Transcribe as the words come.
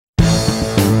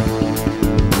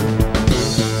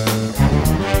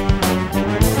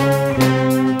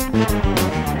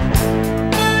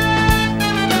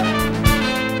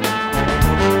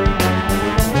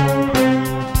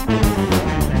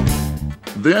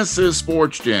This is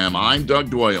Sports Jam. I'm Doug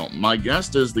Doyle. My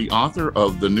guest is the author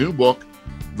of the new book,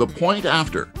 The Point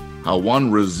After: How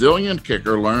One Resilient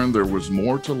Kicker Learned There Was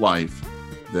More to Life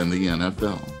Than the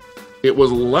NFL. It was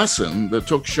a lesson that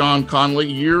took Sean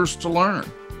Conley years to learn.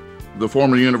 The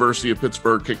former University of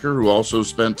Pittsburgh kicker who also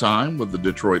spent time with the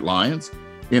Detroit Lions,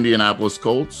 Indianapolis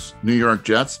Colts, New York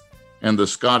Jets, and the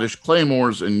Scottish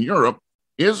Claymores in Europe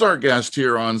is our guest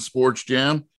here on Sports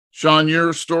Jam. Sean,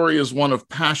 your story is one of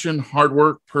passion, hard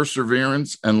work,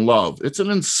 perseverance, and love. It's an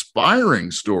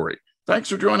inspiring story. Thanks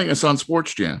for joining us on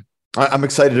Sports Jam. I'm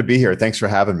excited to be here. Thanks for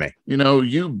having me. You know,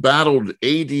 you battled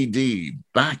ADD,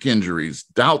 back injuries,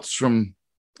 doubts from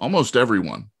almost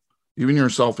everyone, even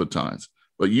yourself at times,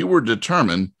 but you were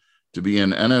determined to be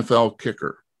an NFL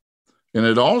kicker. And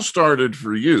it all started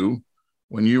for you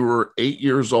when you were 8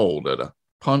 years old at a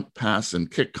punt, pass, and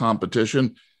kick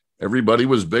competition. Everybody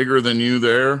was bigger than you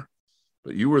there,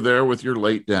 but you were there with your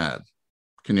late dad.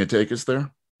 Can you take us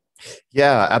there?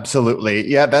 Yeah, absolutely.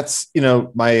 Yeah, that's,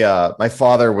 my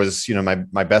father was,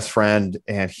 my best friend,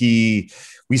 and we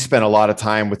spent a lot of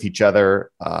time with each other.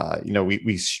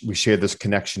 We shared this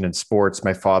connection in sports.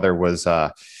 My father was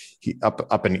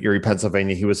up in Erie,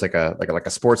 Pennsylvania. He was like a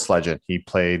sports legend. He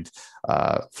played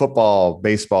football,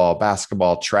 baseball,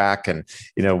 basketball, track, and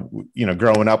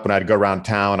growing up when I'd go around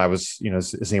town, I was,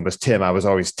 his name was Tim. I was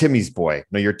always Timmy's boy.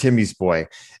 No, you're Timmy's boy.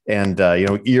 And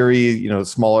Erie,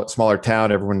 smaller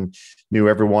town, everyone knew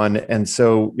everyone, and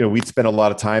so we'd spend a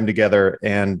lot of time together.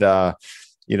 And I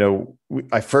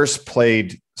first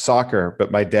played soccer, but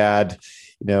my dad,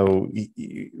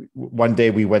 one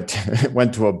day we went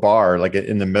to a bar, like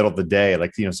in the middle of the day,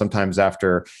 sometimes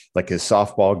after like his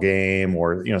softball game,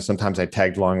 or, sometimes I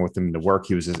tagged along with him to work.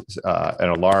 He was an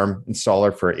alarm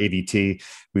installer for ADT.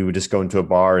 We would just go into a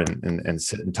bar and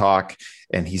sit and talk.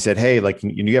 And he said, "Hey,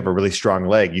 you have a really strong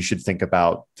leg. You should think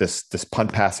about this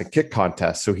punt, pass, and kick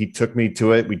contest." So he took me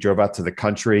to it. We drove out to the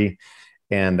country,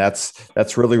 and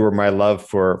that's really where my love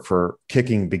for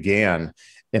kicking began.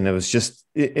 And it was just,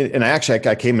 and I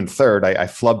came in third. I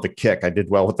flubbed the kick. I did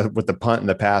well with the punt and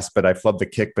the pass, but I flubbed the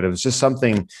kick. But it was just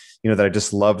something, that I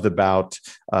just loved about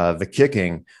the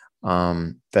kicking,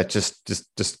 that just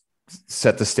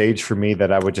set the stage for me,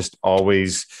 that I would just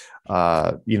always,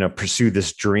 pursue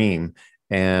this dream.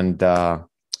 And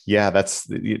that's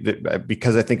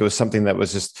because I think it was something that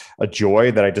was just a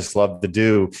joy that I just loved to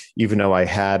do, even though I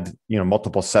had,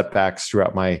 multiple setbacks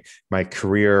throughout my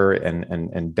career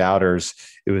and doubters.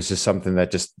 It was just something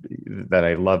that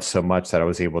I loved so much that I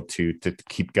was able to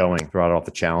keep going throughout all the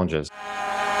challenges.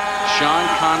 Sean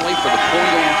Conley for the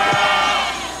point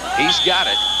after. He's got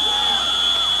it.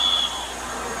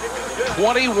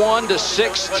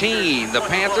 21-16. The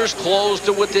Panthers closed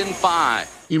to within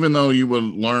 5. Even though you would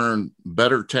learn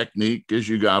better technique as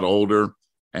you got older,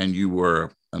 and you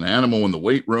were an animal in the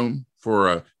weight room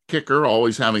for a kicker,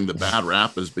 always having the bad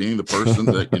rap as being the person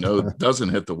that, doesn't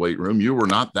hit the weight room. You were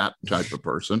not that type of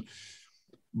person,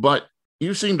 but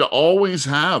you seem to always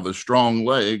have a strong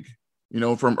leg,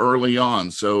 from early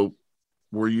on. So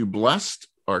were you blessed?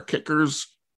 Are kickers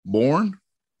born?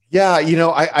 Yeah.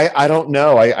 I don't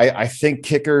know. I think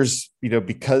kickers,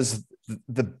 because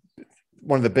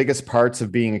one of the biggest parts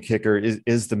of being a kicker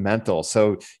is the mental.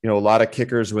 So, a lot of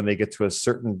kickers, when they get to a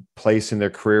certain place in their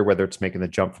career, whether it's making the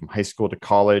jump from high school to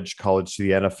college to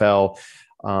the NFL,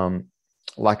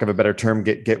 lack of a better term,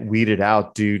 get weeded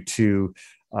out due to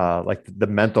the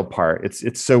mental part.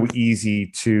 It's so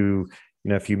easy to,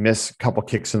 if you miss a couple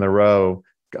kicks in a row,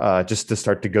 just to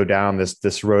start to go down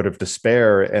this road of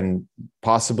despair and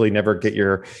possibly never get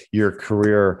your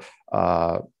career,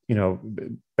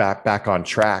 back on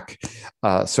track.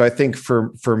 So I think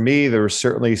for me, there was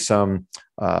certainly some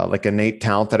innate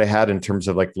talent that I had in terms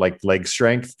of like leg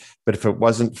strength. But if it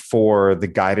wasn't for the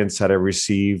guidance that I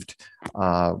received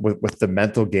with the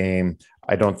mental game,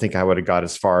 I don't think I would have got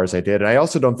as far as I did. And I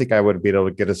also don't think I would have been able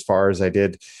to get as far as I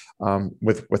did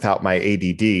without my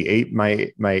ADD.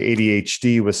 My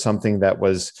ADHD was something that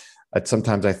was,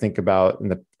 sometimes I think about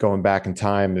going back in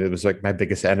time, it was like my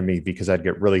biggest enemy, because I'd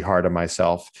get really hard on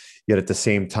myself. Yet at the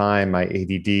same time, my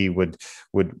ADD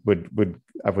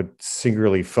I would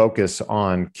singularly focus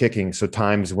on kicking. So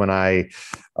times when I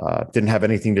didn't have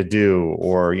anything to do,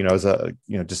 or was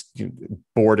just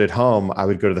bored at home, I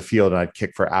would go to the field and I'd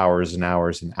kick for hours and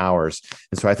hours and hours.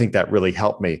 And so I think that really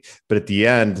helped me. But at the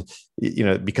end,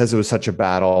 because it was such a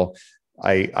battle,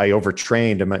 I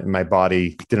overtrained, and my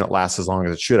body didn't last as long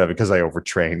as it should have because I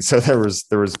overtrained. So there was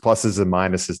pluses and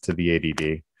minuses to the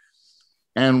ADD.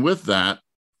 And with that,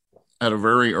 at a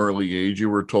very early age, you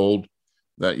were told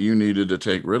that you needed to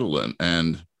take Ritalin,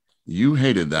 and you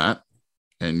hated that,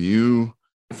 and you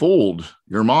fooled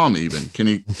your mom even. Can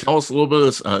you tell us a little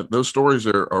bit of those stories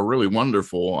are really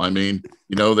wonderful. I mean,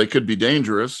 they could be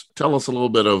dangerous. Tell us a little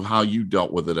bit of how you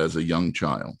dealt with it as a young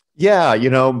child. Yeah,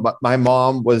 my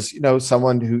mom was,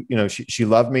 someone who, she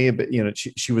loved me, but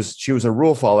she was a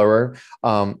rule follower,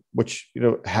 which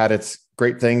had its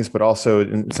great things, but also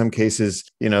in some cases,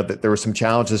 that there were some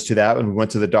challenges to that. When we went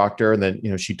to the doctor, and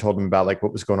then she told him about like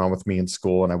what was going on with me in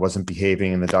school, and I wasn't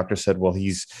behaving, and the doctor said, well,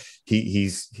 he's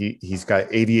got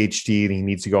ADHD and he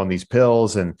needs to go on these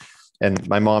pills, and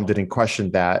my mom didn't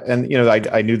question that. And,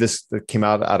 I knew this came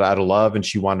out of love, and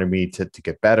she wanted me to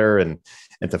get better and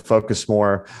to focus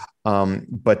more.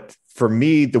 But for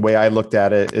me, the way I looked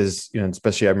at it is,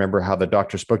 especially I remember how the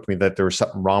doctor spoke to me, that there was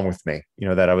something wrong with me,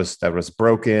 that I was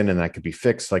broken and I could be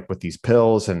fixed like with these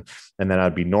pills, and then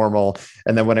I'd be normal.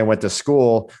 And then when I went to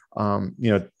school,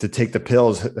 to take the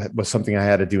pills was something I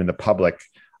had to do in the public,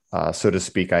 so to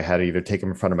speak. I had to either take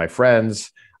them in front of my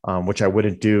friends, which I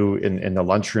wouldn't do in the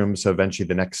lunchroom. So eventually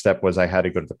the next step was I had to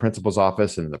go to the principal's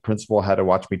office, and the principal had to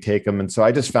watch me take them. And so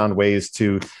I just found ways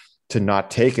to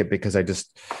not take it, because I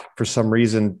just, for some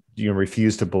reason,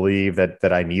 refused to believe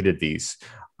that I needed these.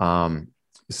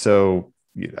 So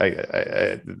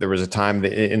there was a time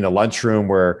in the lunchroom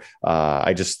where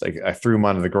I threw them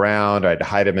onto the ground. I had to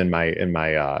hide them in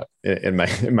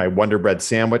my Wonder Bread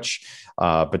sandwich,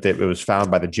 but it was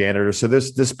found by the janitor. So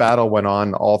this battle went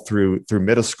on all through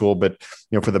middle school. But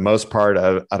for the most part,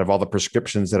 out of all the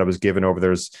prescriptions that I was given over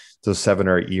those 7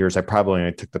 or 8 years, I probably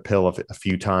only took the pill a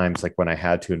few times, like when I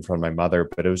had to in front of my mother.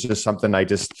 But it was just something I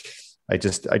just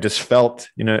felt,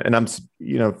 and I'm,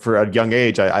 for a young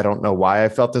age, I don't know why I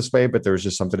felt this way, but there was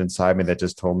just something inside me that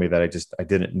just told me that I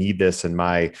didn't need this. And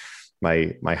my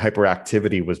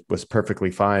hyperactivity was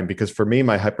perfectly fine, because for me,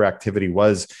 my hyperactivity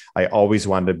was, I always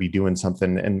wanted to be doing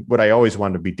something. And what I always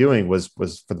wanted to be doing was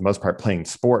for the most part playing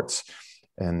sports.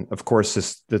 And of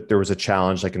course, there was a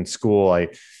challenge, like in school,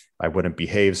 I wouldn't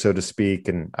behave, so to speak.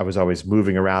 And I was always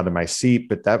moving around in my seat,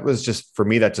 but that was just, for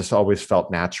me, that just always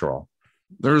felt natural.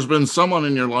 There's been someone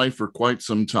in your life for quite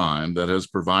some time that has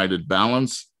provided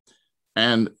balance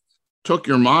and took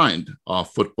your mind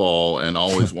off football and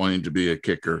always wanting to be a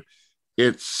kicker.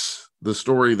 It's the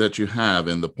story that you have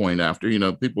in The Point After.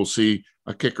 People see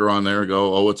a kicker on there and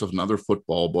go, oh, it's another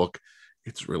football book.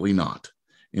 It's really not.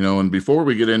 And before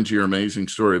we get into your amazing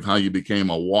story of how you became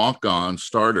a walk-on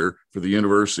starter for the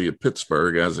University of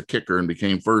Pittsburgh as a kicker and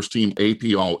became first team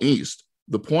AP All East,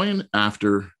 The Point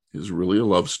After is really a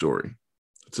love story.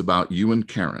 It's about you and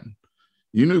Karen.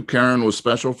 You knew Karen was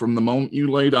special from the moment you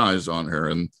laid eyes on her.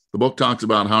 And the book talks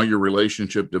about how your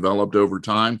relationship developed over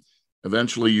time.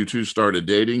 Eventually, you two started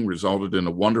dating, resulted in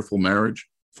a wonderful marriage,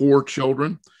 4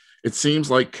 children. It seems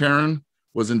like Karen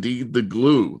was indeed the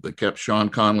glue that kept Sean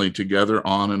Conley together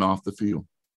on and off the field.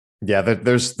 Yeah,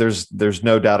 there's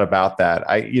no doubt about that.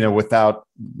 Without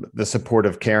the support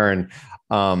of Karen,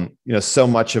 so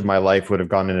much of my life would have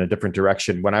gone in a different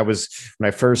direction. When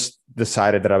I first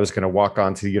decided that I was going to walk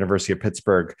on to the University of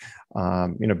Pittsburgh,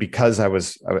 because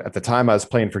at the time I was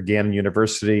playing for Gannon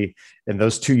University. In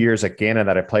those 2 years at Gannon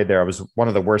that I played there, I was one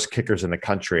of the worst kickers in the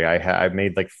country. I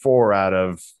made like 4 out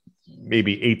of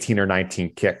maybe 18 or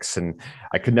 19 kicks, and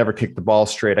I could never kick the ball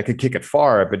straight. I could kick it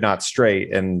far, but not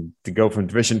straight. And to go from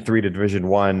Division III to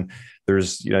Division I,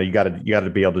 there's, you got to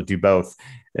be able to do both.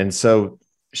 And so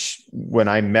when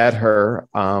I met her,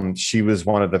 she was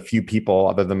one of the few people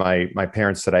other than my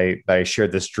parents that I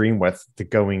shared this dream with, to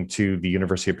going to the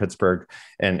University of Pittsburgh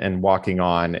and walking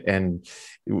on. And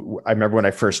I remember when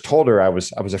I first told her, I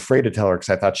was afraid to tell her because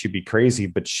I thought she'd be crazy,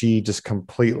 but she just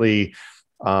completely,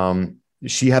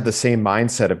 she had the same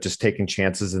mindset of just taking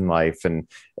chances in life and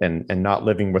not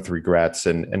living with regrets,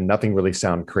 and nothing really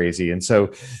sounded crazy. And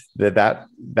so that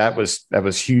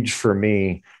was huge for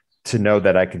me to know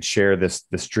that I could share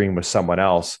this dream with someone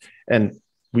else. And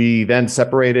we then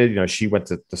separated. She went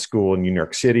to the school in New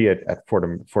York City at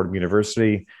Fordham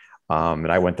University.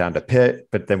 And I went down to Pitt,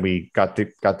 but then we got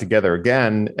together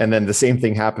again. And then the same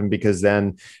thing happened, because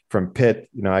then from Pitt,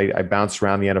 I bounced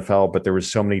around the NFL, but there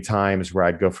was so many times where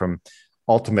I'd go from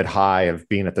ultimate high of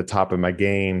being at the top of my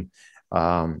game,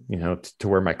 to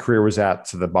where my career was at,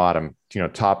 to the bottom,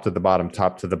 top to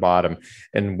the bottom.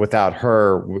 And without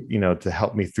her, to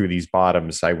help me through these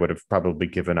bottoms, I would have probably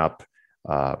given up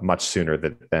much sooner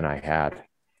than I had.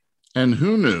 And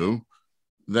who knew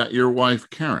that your wife,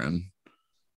 Karen,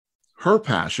 her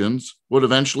passions would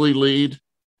eventually lead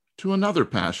to another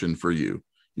passion for you.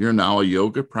 You're now a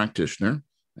yoga practitioner,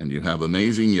 and you have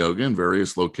amazing yoga in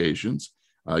various locations.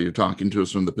 You're talking to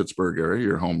us from the Pittsburgh area.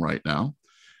 You're home right now.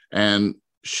 And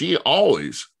she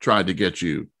always tried to get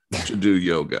you to do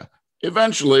yoga.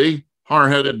 Eventually,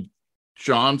 hard-headed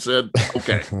Sean said,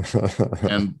 okay.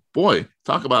 And boy,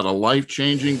 talk about a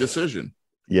life-changing decision.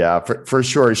 Yeah, for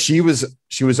sure. She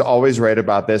was always right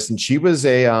about this. And she was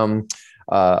a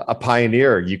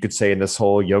pioneer, you could say, in this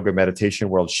whole yoga meditation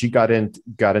world. She got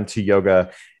into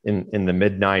yoga in the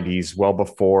mid 90s, well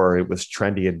before it was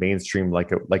trendy and mainstream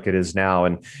like it is now.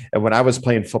 And when I was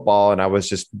playing football and I was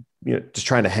just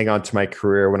trying to hang on to my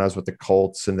career when I was with the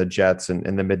Colts and the Jets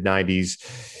in the mid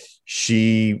 90s,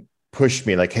 she pushed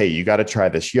me like, hey, you got to try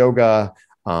this yoga.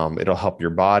 It'll help your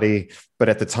body. But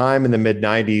at the time in the mid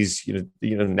 90s,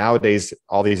 nowadays,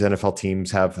 all these NFL teams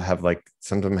have like,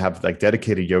 some of them have like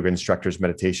dedicated yoga instructors,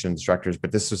 meditation instructors,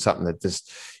 but this was something that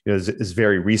just, is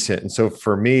very recent. And so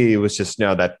for me, it was just,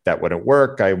 no, that wouldn't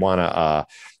work. I want to,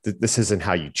 this isn't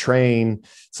how you train.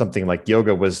 Something like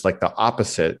yoga was like the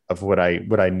opposite of what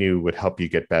I knew would help you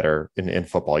get better in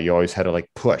football. You always had to like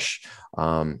push.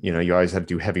 You always had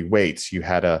to do heavy weights. You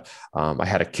had I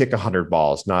had to kick 100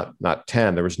 balls, not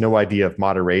 10. There was no idea of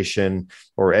moderation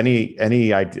or any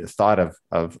idea, thought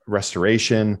of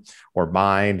restoration or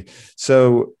mind.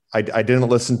 So I didn't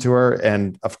listen to her.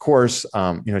 And of course,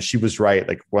 she was right.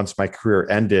 Like once my career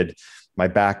ended, my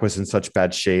back was in such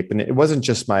bad shape, and it wasn't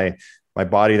just my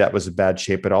body that was in bad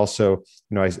shape, but also,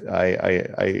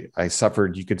 I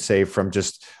suffered, you could say, from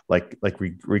just like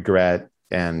regret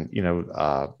and,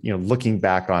 looking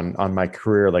back on my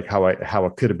career, like how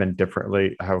it could have been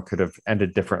differently, how it could have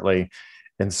ended differently.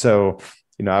 And so,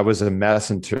 I was a mess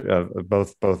of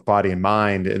both body and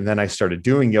mind. And then I started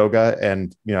doing yoga,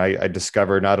 and, I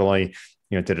discovered not only,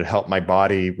 did it help my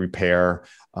body repair,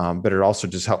 but it also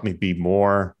just helped me be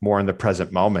more in the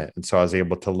present moment. And so I was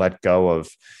able to let go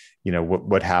of,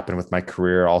 what happened with my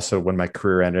career. Also, when my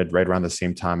career ended, right around the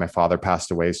same time, my father passed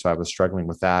away. So I was struggling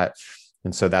with that.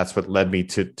 And so that's what led me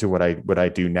to what I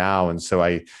do now. And so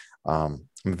I'm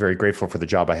very grateful for the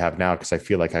job I have now, because I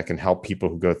feel like I can help people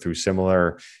who go through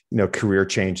similar, career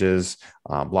changes,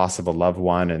 loss of a loved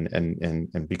one.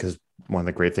 And because one of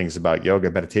the great things about yoga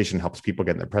meditation helps people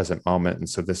get in the present moment. And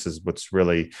so this is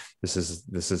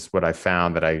what I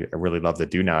found that I really love to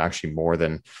do now, actually more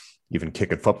than even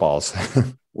kicking footballs.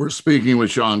 We're speaking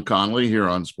with Sean Conley here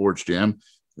on SportsJam,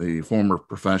 the former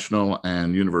professional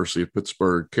and University of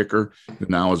Pittsburgh kicker, who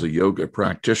now is a yoga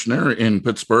practitioner in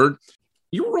Pittsburgh.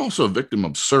 You were also a victim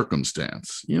of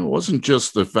circumstance. It wasn't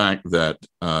just the fact that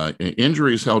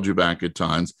injuries held you back at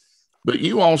times, but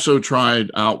you also tried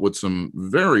out with some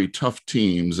very tough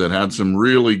teams that had some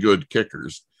really good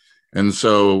kickers. And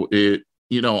so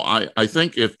I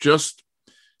think if just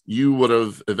you would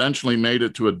have eventually made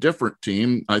it to a different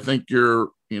team, I think your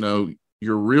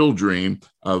real dream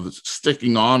of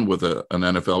sticking on with an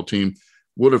NFL team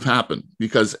would have happened,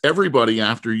 because everybody,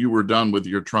 after you were done with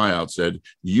your tryout, said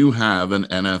you have an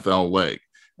NFL leg.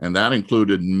 And that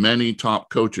included many top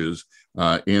coaches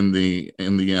in the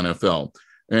NFL.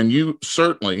 And you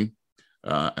certainly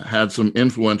had some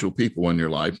influential people in your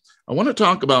life. I want to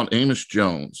talk about Amos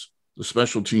Jones, the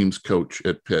special teams coach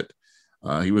at Pitt.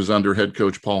 He was under head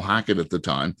coach Paul Hackett at the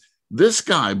time. This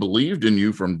guy believed in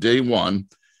you from day one.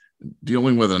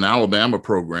 Dealing with an Alabama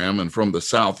program and from the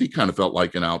South, he kind of felt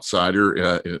like an outsider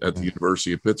at the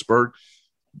University of Pittsburgh.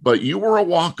 But you were a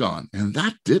walk-on, and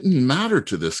that didn't matter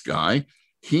to this guy.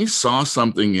 He saw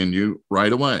something in you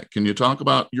right away. Can you talk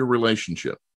about your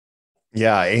relationship?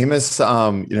 Yeah, Amos,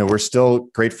 we're still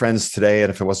great friends today. And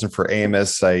if it wasn't for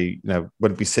Amos, I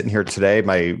wouldn't be sitting here today.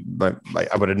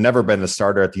 I would have never been the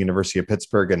starter at the University of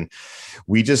Pittsburgh. And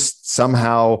we just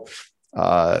somehow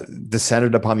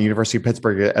descended upon the University of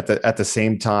Pittsburgh at the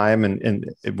same time. And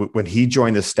when he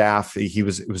joined the staff, it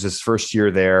was his first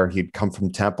year there. He'd come from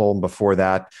Temple, and before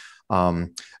that,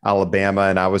 Alabama,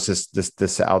 and I was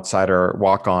this outsider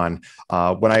walk on.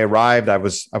 When I arrived, I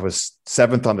was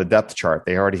 7th on the depth chart.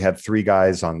 They already had 3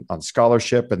 guys on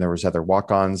scholarship, and there was other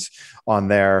walk-ons on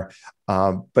there.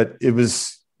 But it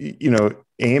was,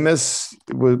 Amos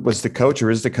was the coach,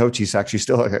 or is the coach. He's actually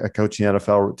still a coach in the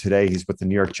NFL today. He's with the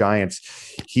New York Giants.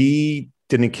 He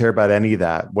didn't care about any of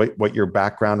that, what your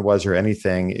background was or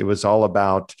anything. It was all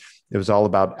about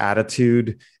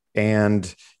attitude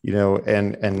and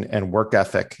work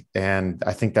ethic. And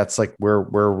I think that's like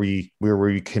where we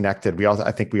connected.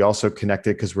 I think we also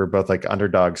connected because we're both like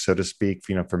underdogs, so to speak,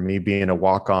 for me being a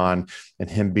walk-on and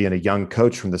him being a young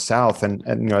coach from the South. And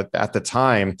at the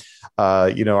time,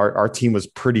 our team was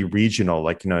pretty regional.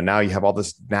 Like, now you have all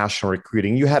this national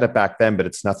recruiting. You had it back then, but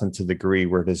it's nothing to the degree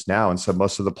where it is now. And so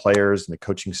most of the players and the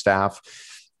coaching staff,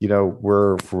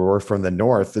 were from the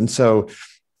North. And so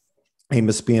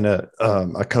Amos being a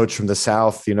coach from the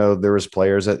South, there was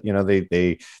players that,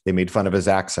 they made fun of his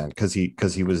accent because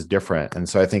he was different. And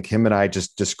so I think him and I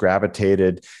just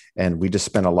gravitated, and we just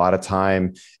spent a lot of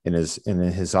time in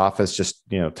his office, just,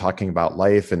 talking about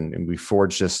life. And we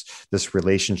forged this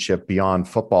relationship beyond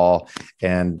football.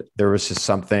 And there was just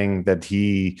something that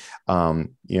he,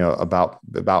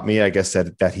 about me, I guess,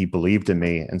 that he believed in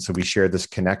me. And so we shared this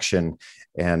connection,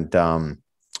 and,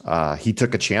 he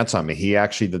took a chance on me. He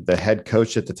actually, the head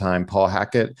coach at the time, Paul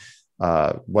Hackett,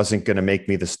 wasn't going to make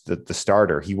me the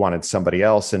starter. He wanted somebody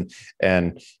else. And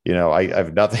I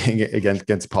have nothing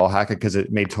against Paul Hackett, because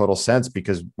it made total sense,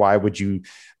 because why would you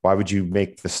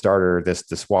make the starter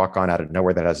this walk on out of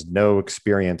nowhere that has no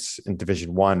experience in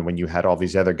Division I, when you had all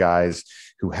these other guys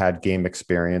who had game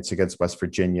experience against West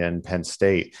Virginia and Penn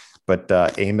State? But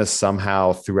Amos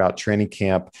somehow throughout training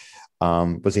camp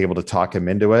was able to talk him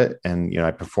into it. And,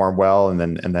 I performed well. And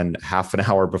then half an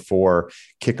hour before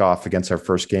kickoff against our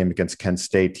first game against Kent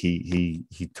State, he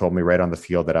told me right on the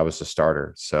field that I was the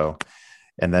starter. So,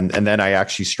 and then I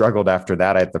actually struggled after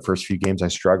that. I had the first few games I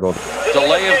struggled.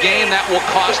 Delay of game, that will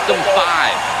cost them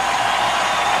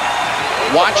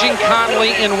 5. Watching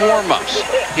Conley in warmups,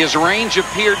 his range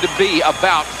appeared to be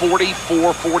about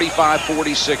 44, 45,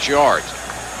 46 yards.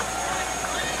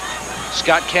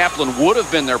 Scott Kaplan would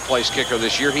have been their place kicker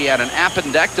this year. He had an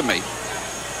appendectomy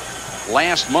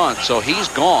last month, so he's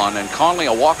gone. And Conley,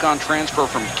 a walk-on transfer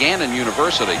from Gannon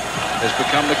University, has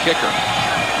become the kicker.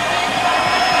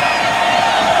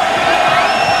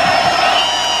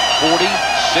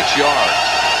 46 yards.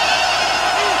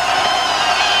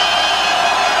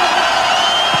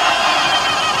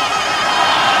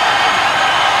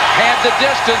 Had the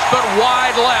distance, but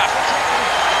wide left.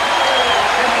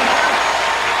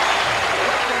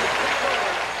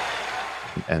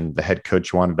 And the head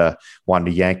coach wanted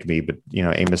to yank me, but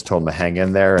Amos told him to hang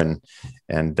in there, and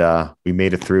we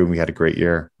made it through. And we had a great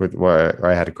year.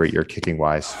 I had a great year kicking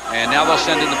wise. And now they'll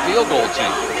send in the field goal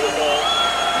team.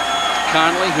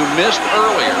 Conley, who missed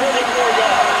earlier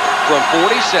from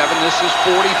 47, this is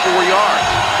 44 yards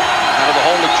out of the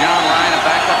hole of John Ryan, a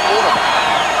backup quarterback.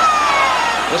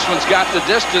 This one's got the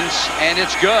distance, and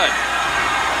it's good.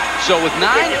 So with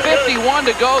 9:51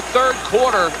 to go, third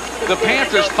quarter, the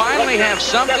Panthers finally have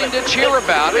something to cheer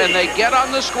about, and they get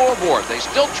on the scoreboard. They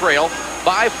still trail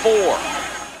by 4.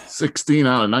 16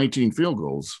 out of 19 field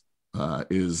goals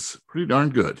is pretty darn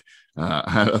good.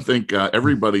 I think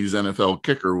everybody's NFL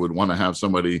kicker would want to have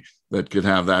somebody that could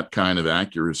have that kind of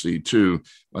accuracy too,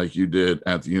 like you did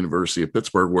at the University of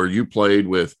Pittsburgh, where you played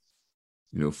with,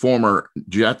 former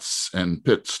Jets and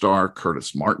Pitt star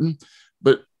Curtis Martin.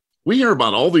 But we hear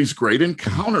about all these great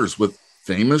encounters with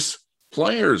famous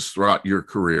players throughout your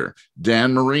career.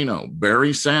 Dan Marino,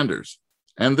 Barry Sanders,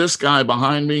 and this guy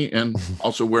behind me, and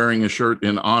also wearing a shirt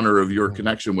in honor of your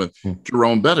connection with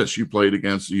Jerome Bettis. You played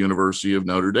against the University of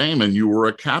Notre Dame, and you were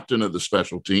a captain of the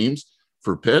special teams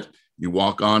for Pitt. You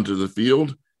walk onto the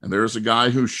field, and there's a guy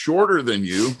who's shorter than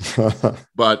you,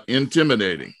 but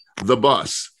intimidating. The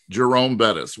bus, Jerome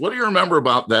Bettis. What do you remember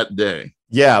about that day?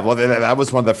 Yeah, well, that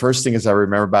was one of the first things I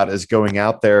remember about is going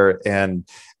out there and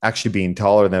actually being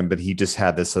taller than him, but he just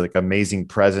had this amazing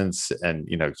presence and,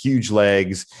 huge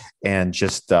legs, and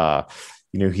just, I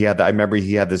remember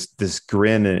he had this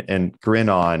grin and grin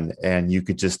on, and you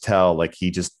could just tell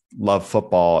he just loved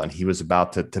football and he was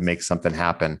about to make something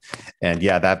happen. And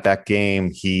yeah, that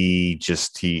game, he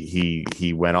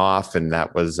went off, and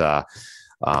that was, I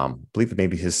believe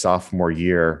maybe his sophomore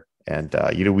year. And,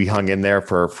 we hung in there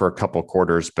for a couple of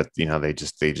quarters, but, they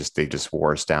just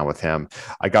wore us down with him.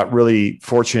 I got really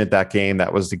fortunate that game.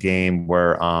 That was the game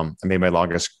where I made my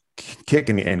longest kick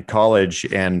in college,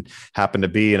 and happened to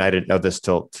be, and I didn't know this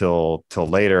till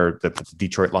later, that the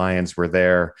Detroit Lions were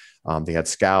there. They had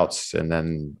scouts. And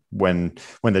then when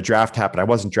the draft happened, I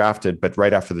wasn't drafted, but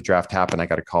right after the draft happened, I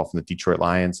got a call from the Detroit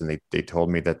Lions, and they told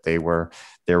me that they were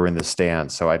in the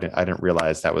stands. So I didn't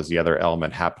realize that was the other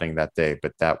element happening that day,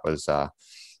 but that was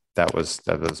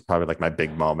probably my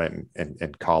big moment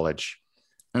in college.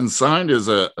 And signed as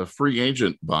a free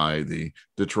agent by the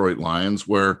Detroit Lions,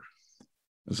 where,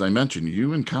 as I mentioned,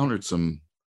 you encountered some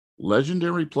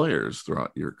legendary players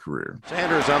throughout your career.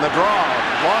 Sanders on the draw,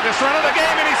 longest run of the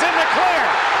game, and he's in the clear.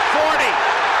 40,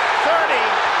 30,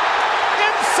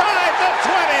 inside the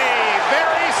 20.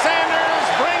 Barry Sanders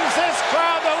brings this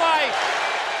crowd to life.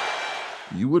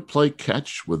 You would play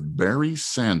catch with Barry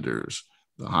Sanders,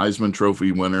 the Heisman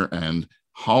Trophy winner and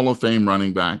Hall of Fame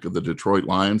running back of the Detroit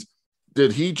Lions.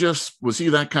 Was he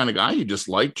that kind of guy? He just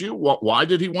liked you? Why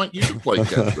did he want you to play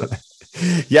catch with?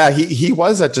 Yeah, he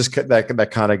was that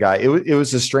kind of guy. It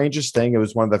was the strangest thing. It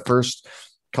was one of the first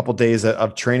couple days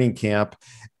of training camp,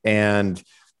 and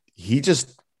he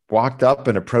just walked up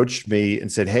and approached me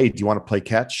and said, "Hey, do you want to play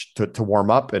catch to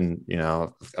warm up?" And,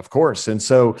 of course. And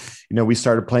so, we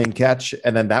started playing catch,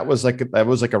 and then that was like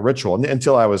a ritual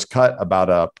until I was cut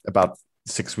about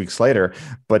 6 weeks later.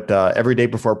 But every day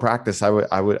before practice, I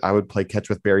would play catch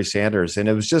with Barry Sanders. And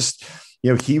it was just,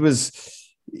 he was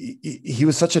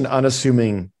such an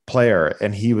unassuming player,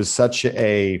 and he was such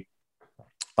a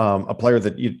player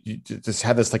that you just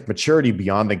had this like maturity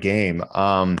beyond the game.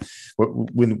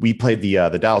 When we played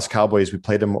the Dallas Cowboys, we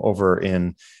played them over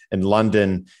in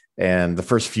London, and the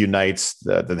first few nights,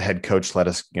 the head coach let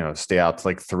us, stay out to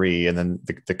like 3, and then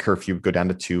the curfew would go down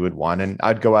to 2 and 1. And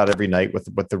I'd go out every night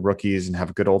with the rookies and have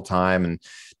a good old time and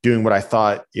doing what I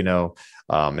thought, an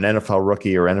NFL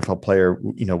rookie or NFL player,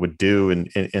 would do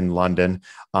in London.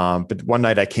 But one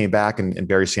night I came back and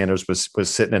Barry Sanders was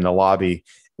sitting in the lobby,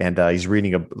 and he's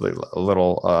reading a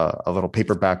little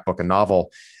paperback book, a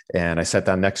novel. And I sat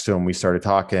down next to him. We started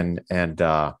talking, and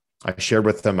I shared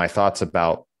with him my thoughts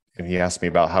about, and he asked me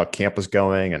about how camp was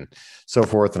going and so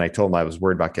forth. And I told him I was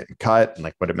worried about getting cut and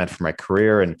like what it meant for my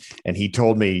career. And he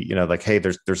told me, like, hey,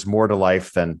 there's more to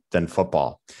life than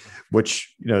football,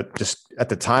 which, just at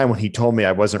the time when he told me,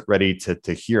 I wasn't ready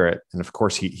to hear it. And of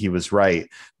course he was right,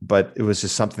 but it was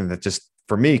just something that just,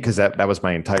 for me, because that was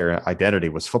my entire identity,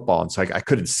 was football. And so I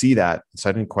couldn't see that. So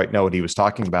I didn't quite know what he was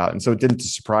talking about. And so it didn't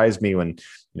surprise me when,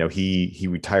 he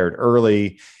retired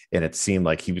early, and it seemed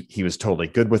like he was totally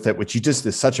good with it, which just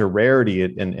is such a rarity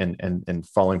in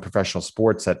following professional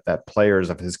sports, that players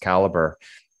of his caliber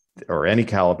or any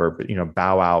caliber, but,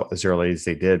 bow out as early as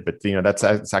they did. But,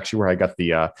 that's actually where I got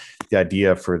the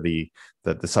idea for the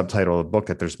subtitle of the book,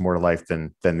 that there's more to life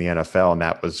than the NFL. And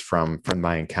that was from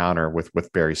my encounter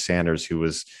with Barry Sanders, who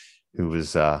was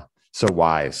so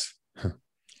wise.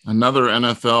 Another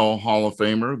NFL Hall of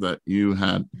Famer that you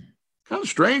had kind of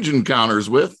strange encounters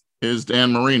with is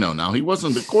Dan Marino. Now, he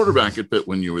wasn't the quarterback at Pitt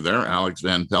when you were there. Alex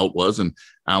Van Pelt was, and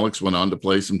Alex went on to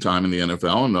play some time in the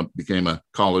NFL and became a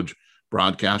college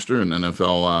broadcaster and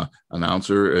NFL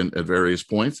announcer at various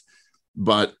points,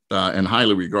 but and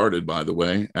highly regarded, by the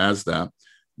way, as that.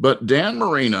 But Dan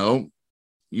Marino,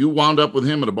 you wound up with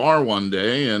him at a bar one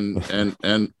day,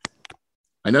 and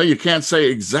I know you can't say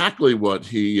exactly what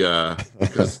he,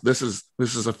 because this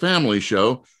is a family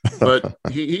show, but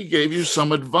he gave you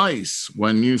some advice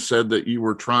when you said that you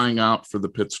were trying out for the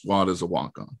Pitt squad as a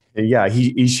walk-on. Yeah,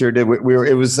 he sure did. It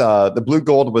was the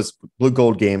blue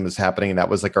gold game was happening, and that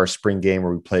was like our spring game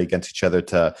where we play against each other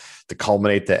to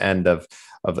culminate the end of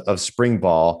spring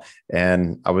ball.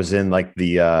 And I was in like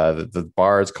the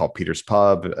bar. It's called Peter's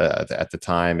Pub. At the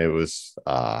time, it was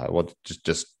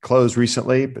just closed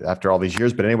recently after all these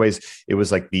years. But anyways, it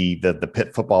was like the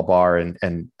Pitt football bar,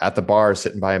 and at the bar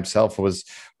sitting by himself was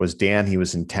Dan. He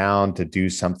was in town to do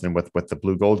something with the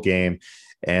blue gold game.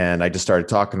 And I just started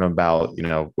talking to him about,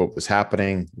 what was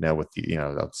happening, with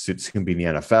it's going to be in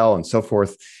the NFL and so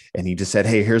forth. And he just said,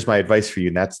 "Hey, here's my advice for you.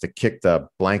 And that's to kick the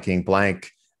blanking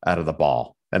blank out of the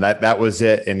ball." And that was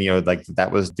it. And, that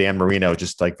was Dan Marino,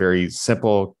 just like very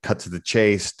simple, cut to the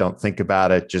chase. Don't think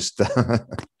about it. Just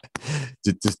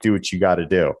do what you got to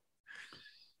do.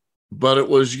 But it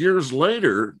was years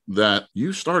later that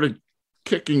you started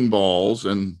kicking balls,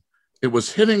 and it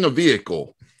was hitting a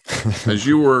vehicle as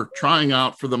you were trying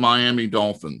out for the Miami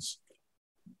Dolphins.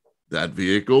 That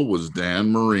vehicle was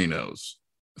Dan Marino's.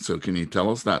 So can you tell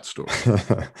us that story?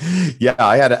 Yeah,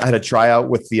 I had a tryout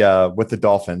with the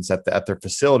Dolphins at their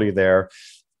facility there,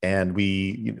 and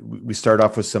we started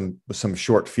off with some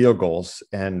short field goals.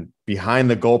 And behind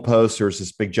the goalpost, there was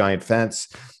this big giant fence,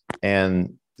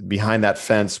 and behind that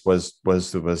fence was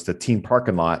the team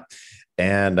parking lot.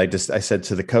 And I said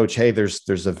to the coach, "Hey,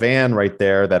 there's a van right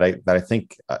there that I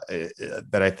think I'm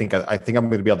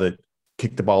going to be able to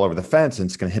kick the ball over the fence, and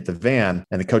it's going to hit the van."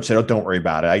 And the coach said, "Oh, don't worry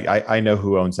about it. I know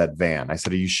who owns that van." I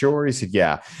said, "Are you sure?" He said,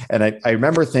 "Yeah." And I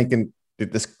remember thinking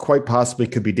that this quite possibly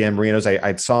could be Dan Marino's.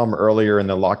 I saw him earlier in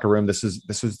the locker room. This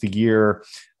was the year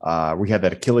we had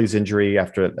that Achilles injury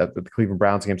after the Cleveland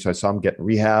Browns game. So I saw him get in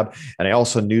rehab. And I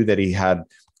also knew that he had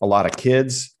a lot of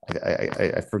kids.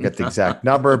 I forget the exact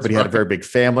number, but he had a very big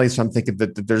family. So I'm thinking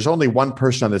that there's only one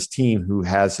person on this team who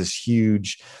has this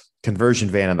huge conversion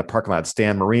van in the parking lot. It's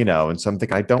Dan Marino. And so I'm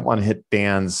thinking, I don't want to hit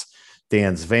Dan's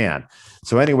van.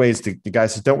 So anyways, the guy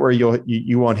says, "Don't worry,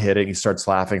 you won't hit it." And he starts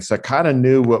laughing. So I kind of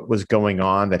knew what was going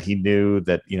on, that he knew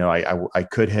that, I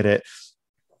could hit it.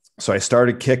 So I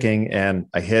started kicking, and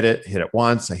I hit it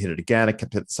once. I hit it again. I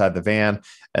kept it inside the van.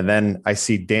 And then I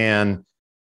see Dan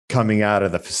coming out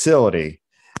of the facility,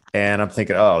 and I'm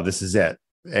thinking, "Oh, this is it.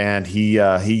 and he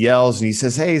yells and he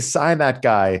says, "Hey, sign that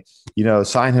guy,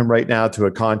 sign him right now to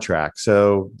a contract."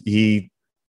 So he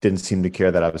didn't seem to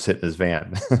care that I was sitting in his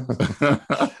van.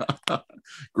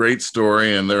 Great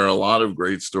story. And there are a lot of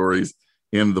great stories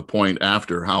in The Point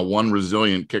After, how one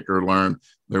resilient kicker learned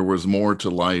there was more to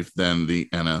life than the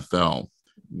NFL.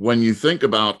 When you think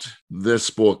about this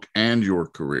book and your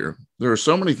career, there are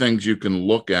so many things you can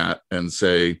look at and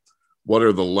say, what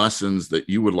are the lessons that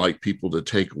you would like people to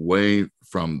take away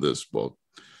from this book?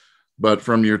 But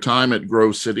from your time at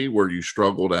Grove City, where you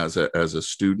struggled as a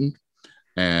student,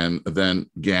 and then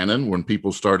Gannon, when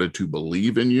people started to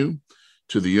believe in you,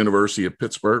 to the University of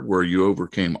Pittsburgh, where you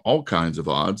overcame all kinds of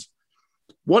odds,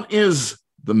 what is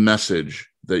the message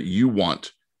that you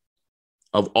want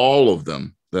of all of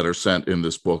them that are sent in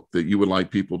this book that you would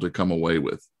like people to come away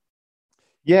with?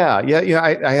 Yeah.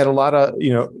 I had a lot of,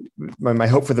 my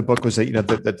hope for the book was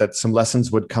that, that some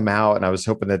lessons would come out, and I was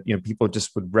hoping that, people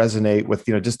just would resonate with,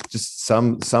 just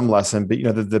some lesson. But,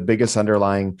 the biggest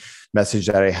underlying message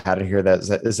that I had in here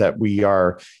is that we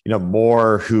are,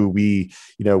 more who we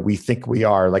think we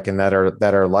are, like, and that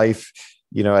our life,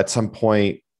 at some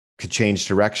point could change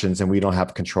directions and we don't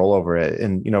have control over it.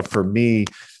 And, for me,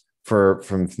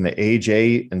 from the age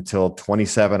 8 until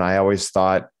 27, I always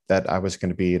thought that I was going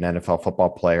to be an NFL football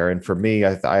player. And for me,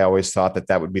 I always thought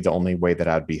that would be the only way that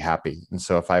I'd be happy. And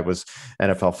so if I was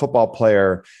NFL football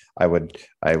player, I would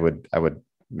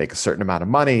make a certain amount of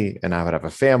money and I would have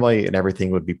a family and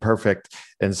everything would be perfect.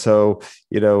 And so,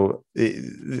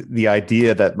 the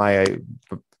idea that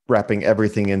wrapping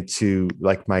everything into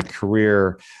like my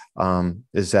career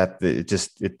is that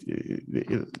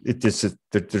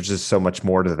there's just so much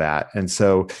more to that. And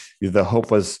so the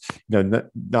hope was,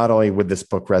 not only would this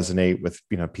book resonate with,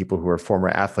 people who are former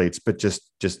athletes, but just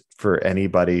for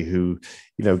anybody who,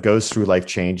 goes through life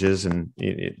changes, and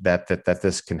that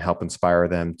this can help inspire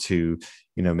them to,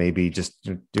 maybe just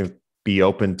be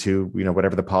open to,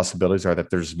 whatever the possibilities are, that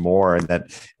there's more, and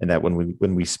that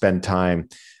when we spend time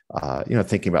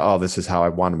thinking about, oh, this is how I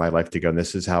wanted my life to go, and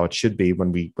this is how it should be.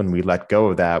 When we let go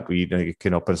of that, it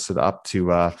can open us up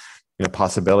to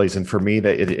possibilities. And for me,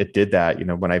 that it did that.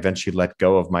 When I eventually let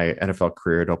go of my NFL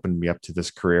career, it opened me up to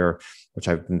this career, which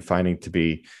I've been finding to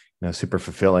be super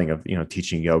fulfilling, of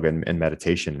teaching yoga and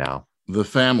meditation now. The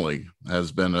family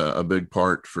has been a big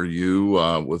part for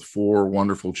you, with 4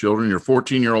 wonderful children. Your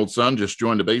 14-year-old son just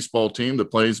joined a baseball team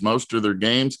that plays most of their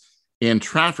games in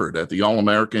Trafford at the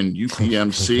All-American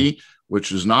UPMC,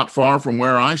 which is not far from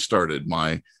where I started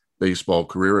my baseball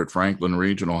career at Franklin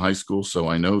Regional High School. So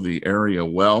I know the area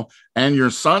well. And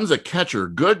your son's a catcher.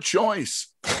 Good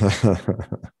choice.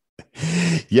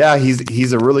 Yeah,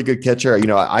 he's a really good catcher.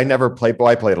 I never played ball.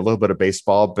 I played a little bit of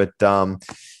baseball, but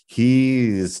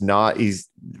he's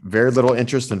very little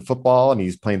interest in football, and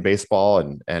he's playing baseball,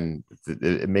 and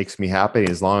it makes me happy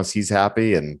as long as he's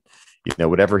happy. And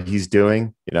whatever he's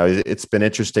doing, it's been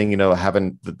interesting,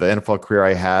 having the NFL career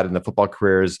I had and the football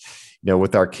careers,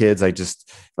 with our kids. I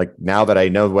just, like, now that I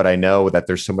know what I know, that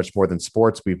there's so much more than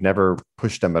sports. We've never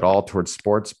pushed them at all towards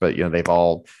sports, but, they've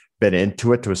all been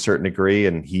into it to a certain degree.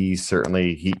 And he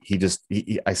certainly,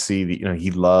 I see that,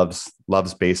 he loves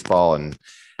baseball, and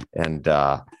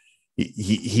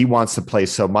he wants to play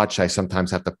so much. I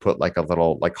sometimes have to put like a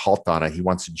little halt on it. He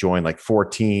wants to join like 4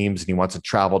 teams, and he wants to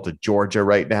travel to Georgia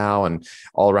right now and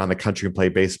all around the country and play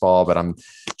baseball. But I'm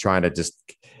trying to just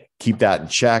keep that in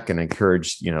check and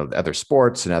encourage, other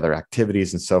sports and other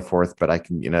activities and so forth. But I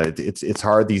can, it's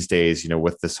hard these days,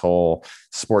 with this whole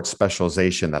sports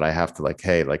specialization, that I have to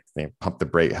help him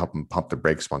pump the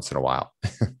brakes once in a while.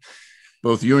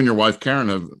 Both you and your wife, Karen,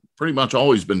 have pretty much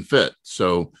always been fit.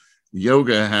 So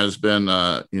yoga has been,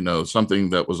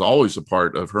 something that was always a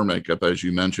part of her makeup, as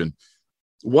you mentioned.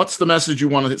 What's the message you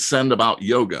want to send about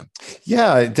yoga?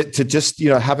 Yeah, to just,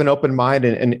 have an open mind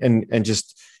and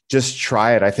just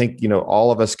try it. I think,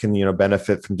 all of us can,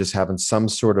 benefit from just having some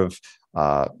sort of,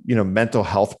 mental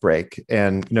health break,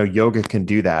 and, yoga can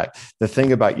do that. The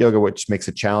thing about yoga, which makes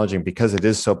it challenging, because it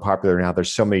is so popular now,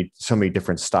 there's so many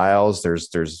different styles. There's,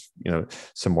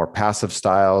 some more passive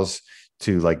styles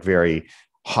to like very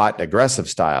hot, aggressive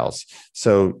styles.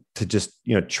 So to just,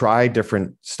 try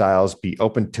different styles, be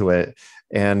open to it.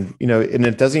 And, and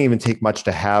it doesn't even take much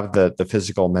to have the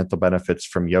physical and mental benefits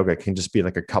from yoga. It can just be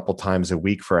like a couple times a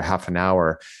week for a half an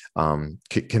hour,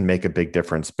 can make a big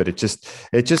difference. But it just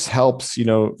helps,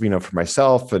 for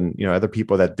myself and, other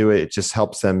people that do it, it just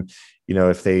helps them,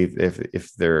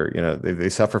 if they're, they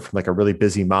suffer from like a really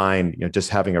busy mind, just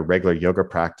having a regular yoga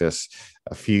practice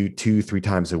a few 2-3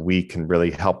 times a week can really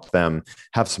help them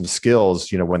have some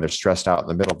skills, when they're stressed out in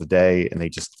the middle of the day and they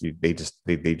just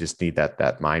need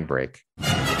that mind break.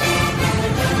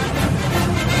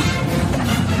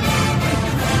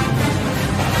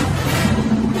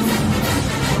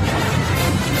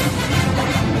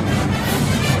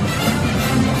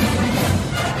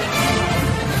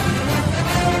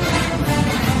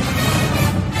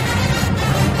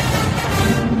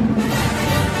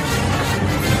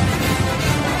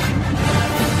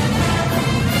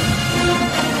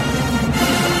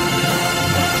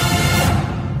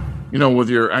 With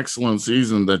your excellent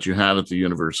season that you had at the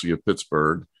University of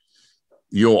Pittsburgh,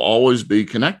 you'll always be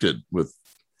connected with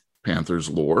Panthers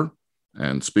lore.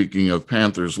 And speaking of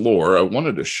Panthers lore, I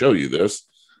wanted to show you this.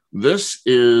 This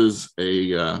is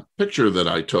a picture that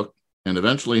I took and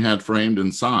eventually had framed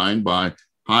and signed by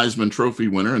Heisman Trophy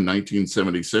winner in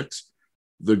 1976,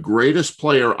 the greatest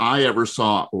player I ever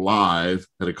saw live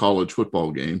at a college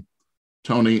football game,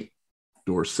 Tony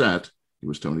Dorsett. He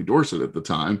was Tony Dorsett at the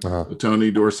time. But Tony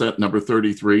Dorsett, number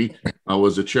 33,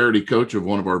 was a charity coach of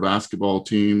one of our basketball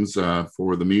teams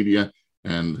for the media.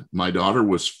 And my daughter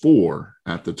was 4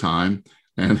 at the time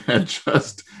and had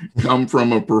just come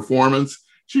from a performance.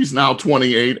 She's now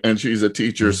 28 and she's a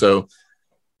teacher. So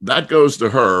that goes to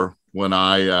her when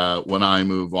I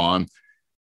move on.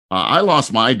 I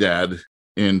lost my dad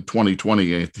in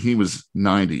 2020. He was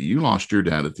 90. You lost your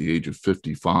dad at the age of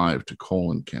 55 to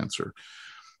colon cancer.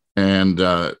 And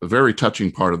a very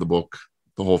touching part of the book,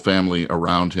 the whole family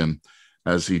around him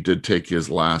as he did take his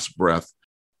last breath.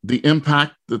 The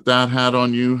impact that had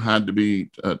on you had to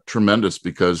be tremendous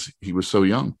because he was so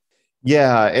young.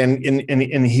 Yeah.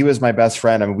 And he was my best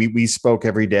friend. I mean, we spoke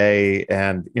every day,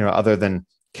 and, other than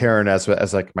Karen as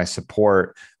like my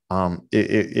support,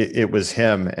 it was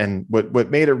him. And what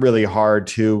made it really hard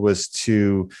too was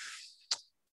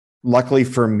luckily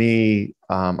for me,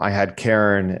 I had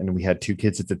Karen and we had 2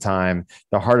 kids at the time.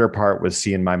 The harder part was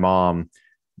seeing my mom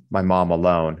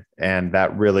alone. And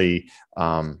that really,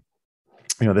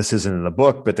 this isn't in the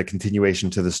book, but the continuation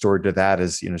to the story to that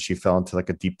is, she fell into like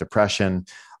a deep depression.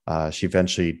 She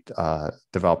eventually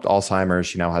developed Alzheimer's.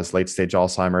 She now has late stage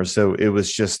Alzheimer's. So it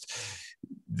was just,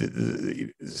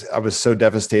 I was so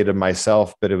devastated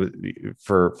myself, but it was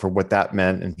for what that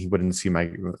meant. And he wouldn't see my,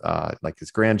 like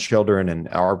his grandchildren and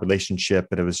our relationship.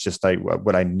 But it was just like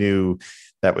what I knew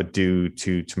that would do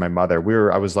to my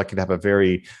mother. I was lucky to have a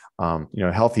very,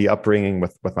 healthy upbringing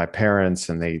with my parents.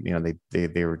 And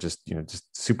they were just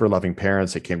super loving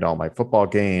parents. They came to all my football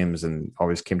games and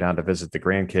always came down to visit the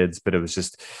grandkids. But it was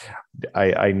just,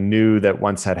 I knew that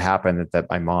once that happened, that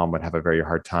my mom would have a very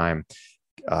hard time,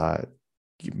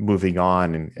 moving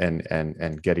on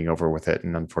and getting over with it.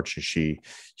 And unfortunately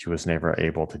she was never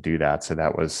able to do that. So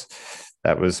that was,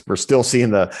 we're still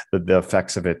seeing the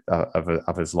effects of it,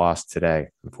 of his loss today,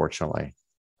 unfortunately.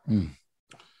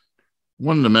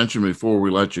 Wanted to mention before we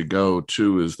let you go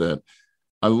too, is that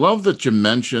I love that you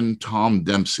mentioned Tom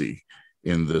Dempsey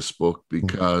in this book,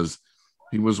 because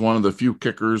he was one of the few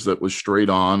kickers that was straight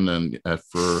on, and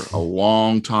for a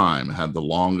long time had the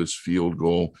longest field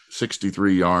goal,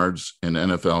 63 yards in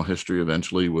NFL history.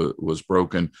 Eventually was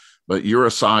broken. But you're a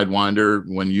sidewinder.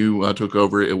 When you took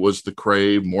over, it was the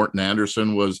crave. Morton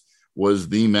Anderson was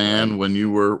the man when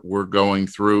you were going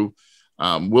through.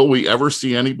 Will we ever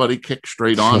see anybody kick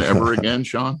straight on ever again,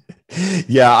 Sean?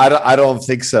 Yeah, I don't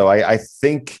think so. I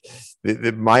think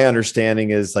my understanding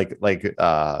is like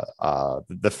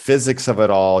the physics of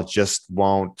it all just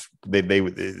won't. They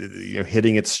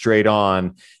hitting it straight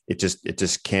on. It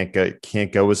just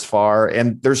can't go as far.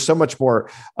 And there's so much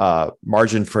more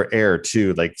margin for error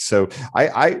too. Like, so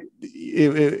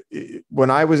when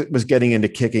I was getting into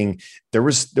kicking, there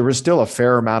was still a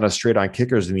fair amount of straight on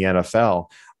kickers in the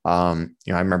NFL. I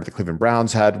remember the Cleveland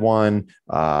Browns had one.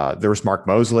 There was Mark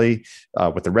Mosley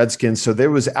with the Redskins. So there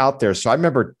was out there. So I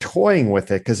remember toying with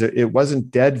it because it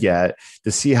wasn't dead yet,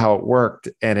 to see how it worked.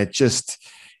 And it just,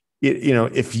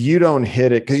 if you don't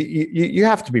hit it, because you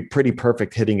have to be pretty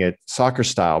perfect hitting it soccer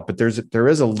style, but there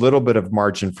is a little bit of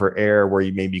margin for error where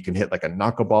you can hit like a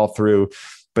knuckleball through,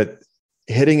 but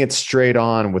hitting it straight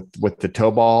on with the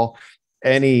toe ball,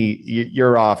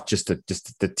 you're off just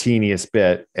the teeniest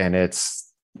bit, and it's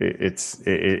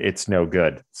no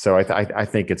good. So I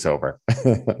think it's over.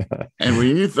 And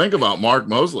when you think about Mark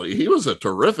Mosley, he was a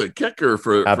terrific kicker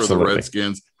for the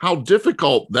Redskins. How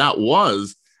difficult that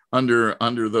was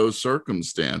under those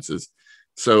circumstances.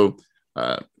 So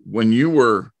when you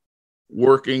were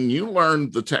working, you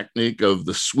learned the technique of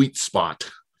the sweet spot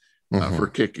for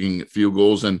kicking field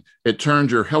goals, and it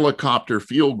turned your helicopter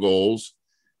field goals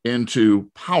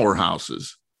into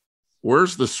powerhouses.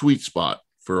 Where's the sweet spot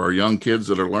for our young kids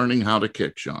that are learning how to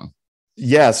kick, Sean?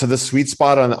 Yeah. So the sweet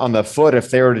spot on the foot,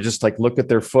 if they were to just like look at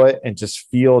their foot and just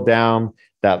feel down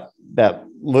that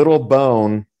little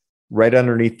bone right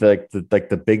underneath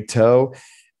the big toe.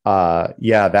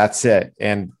 Yeah, that's it.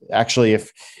 And actually,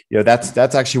 if that's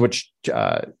actually what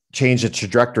changed the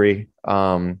trajectory.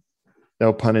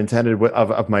 No pun intended,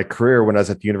 of my career when I was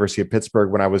at the University of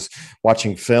Pittsburgh, when I was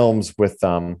watching films with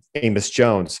Amos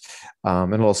Jones.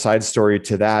 And a little side story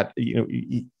to that,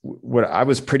 what I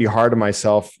was pretty hard on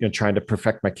myself, trying to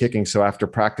perfect my kicking. So after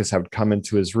practice, I would come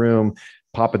into his room,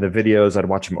 pop in the videos. I'd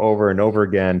watch him over and over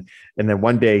again. And then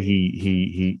one day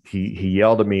he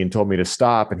yelled at me and told me to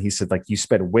stop. And he said, like, you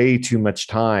spend way too much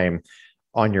time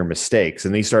on your mistakes.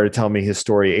 And he started telling me his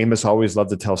story. Amos always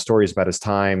loved to tell stories about his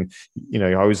time. He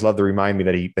always loved to remind me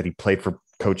that he played for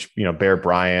Coach, Bear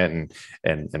Bryant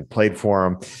and played for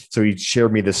him. So he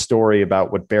shared me this story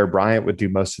about what Bear Bryant would do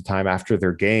most of the time after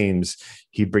their games.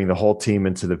 He'd bring the whole team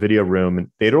into the video room, and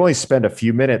they'd only spend a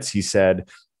few minutes, he said,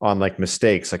 on like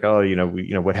mistakes, like, oh,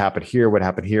 what happened here.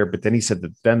 But then he said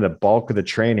that then the bulk of the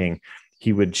training,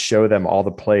 he would show them all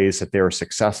the plays that they were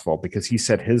successful, because he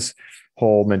said his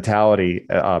whole mentality,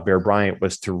 Bear Bryant,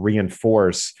 was to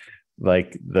reinforce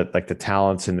the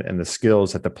talents and the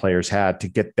skills that the players had, to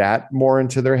get that more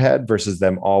into their head versus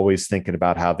them always thinking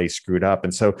about how they screwed up.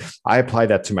 And so I applied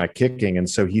that to my kicking. And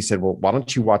so he said, well, why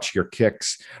don't you watch your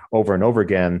kicks over and over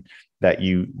again, that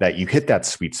you hit that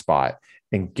sweet spot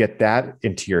and get that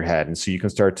into your head. And so you can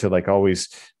start to like always,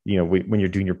 when you're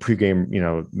doing your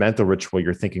pregame, mental ritual,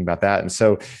 you're thinking about that. And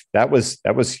so that was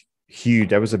huge.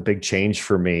 That was a big change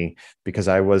for me, because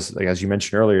I was, like, as you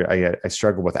mentioned earlier, I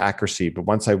struggled with accuracy, but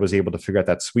once I was able to figure out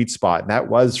that sweet spot, and that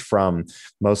was from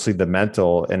mostly the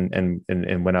mental and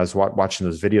when I was watching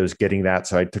those videos, getting that.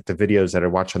 So I took the videos that I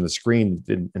watched on the screen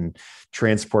and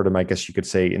transported them, I guess you could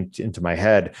say, into my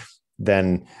head.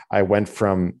 Then I went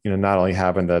from, not only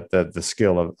having the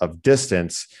skill of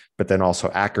distance, but then also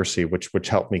accuracy, which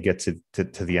helped me get to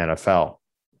the NFL.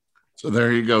 So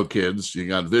there you go, kids. You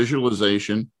got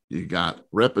visualization, you got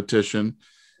repetition,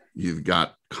 you've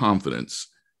got confidence,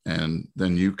 and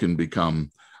then you can become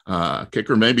a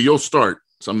kicker. Maybe you'll start.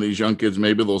 Some of these young kids,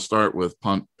 maybe they'll start with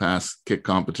punt, pass, kick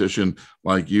competition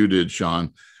like you did,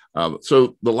 Sean.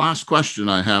 So the last question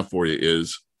I have for you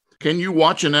is, can you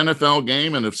watch an NFL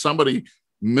game, and if somebody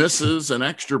misses an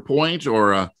extra point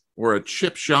or a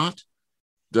chip shot,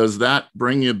 does that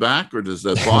bring you back, or does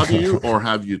that bother you, or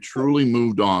have you truly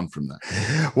moved on from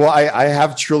that? Well, I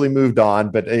have truly moved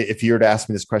on, but if you were to ask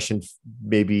me this question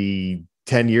maybe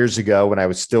 10 years ago, when I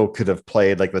was still could have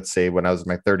played, like, let's say when I was in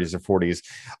my 30s or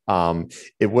 40s,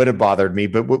 it would have bothered me.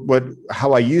 But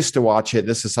how I used to watch it,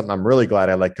 this is something I'm really glad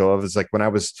I let go of, is like when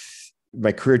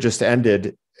my career just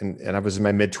ended, and I was in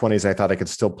my mid 20s, I thought I could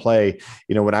still play.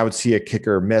 When I would see a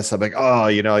kicker miss, I'm like, oh,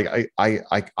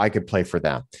 I could play for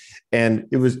them. And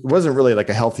it wasn't really like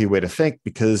a healthy way to think,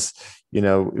 because,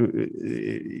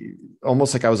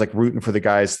 almost like I was like rooting for the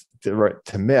guys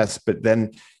to miss, but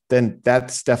then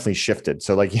that's definitely shifted.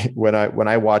 So like when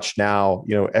I watch now,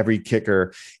 every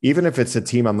kicker, even if it's a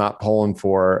team I'm not pulling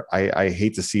for, I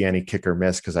hate to see any kicker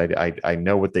miss, because I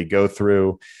know what they go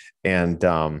through. And,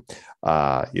 so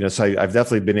I've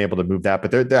definitely been able to move that,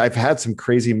 but I've had some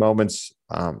crazy moments,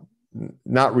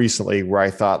 not recently, where I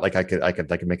thought like I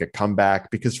could make a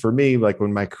comeback, because for me, like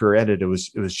when my career ended, it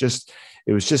was just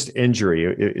injury.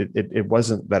 It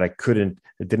wasn't that I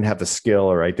didn't have the skill,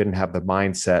 or I didn't have the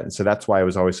mindset. And so that's why it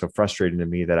was always so frustrating to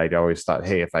me, that I'd always thought,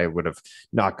 hey, if I would have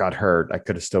not got hurt, I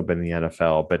could have still been in the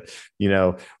NFL. But,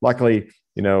 luckily,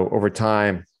 over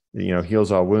time,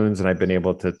 heals all wounds, and I've been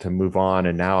able to move on.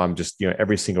 And now I'm just,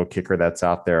 every single kicker that's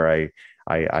out there,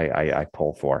 I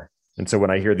pull for. And so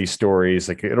when I hear these stories,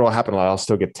 like it'll happen a lot, I'll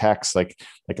still get texts, like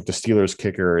if the Steelers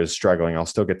kicker is struggling, I'll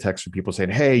still get texts from people saying,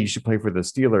 hey, you should play for the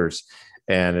Steelers.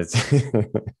 And it's,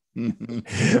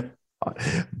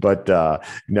 but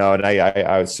no, and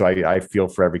I feel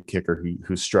for every kicker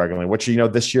who's struggling, which,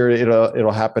 this year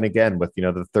it'll happen again with,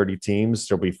 the 30 teams.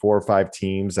 There'll be 4 or 5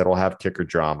 teams that'll have kicker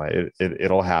drama.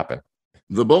 It'll happen.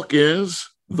 The book is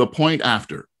The Point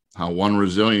After: How One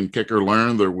Resilient Kicker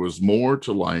Learned There Was More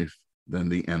to Life Than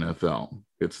the NFL.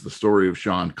 It's the story of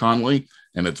Sean Conley,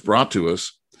 and it's brought to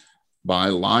us by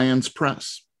Lions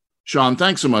Press. Sean,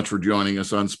 thanks so much for joining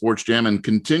us on SportsJam, and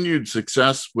continued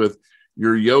success with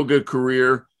your yoga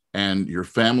career and your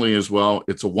family as well.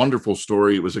 It's a wonderful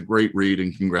story. It was a great read,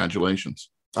 and congratulations.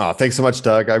 Oh, thanks so much,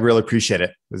 Doug. I really appreciate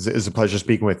it. It was a pleasure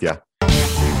speaking with you.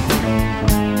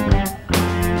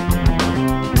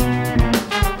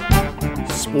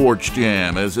 Sports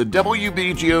Jam is a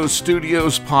WBGO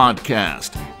Studios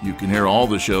podcast. You can hear all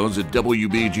the shows at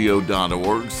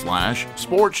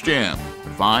wbgo.org/sportsjam.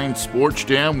 Find Sports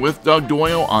Jam with Doug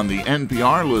Doyle on the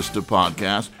NPR list of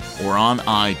podcasts or on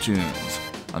iTunes.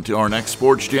 Until our next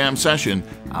Sports Jam session,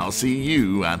 I'll see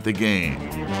you at the game.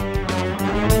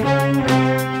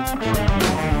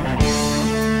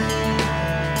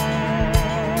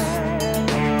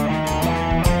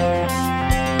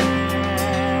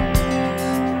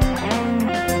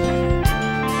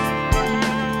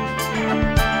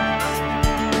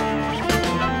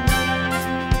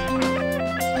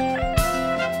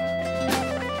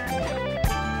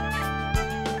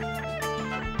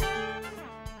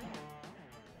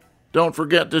 Don't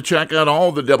forget to check out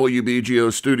all the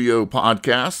WBGO Studio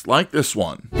podcasts like this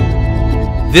one.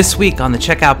 This week on the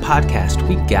Checkout Podcast,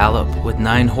 we gallop with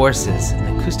 9 horses,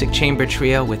 an acoustic chamber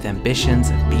trio with ambitions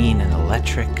of being an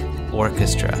electric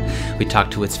orchestra. We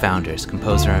talk to its founders,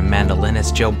 composer and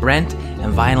mandolinist Joe Brent,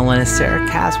 and violinist Sarah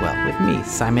Caswell, with me,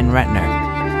 Simon Retner.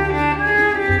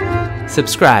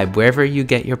 Subscribe wherever you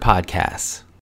get your podcasts.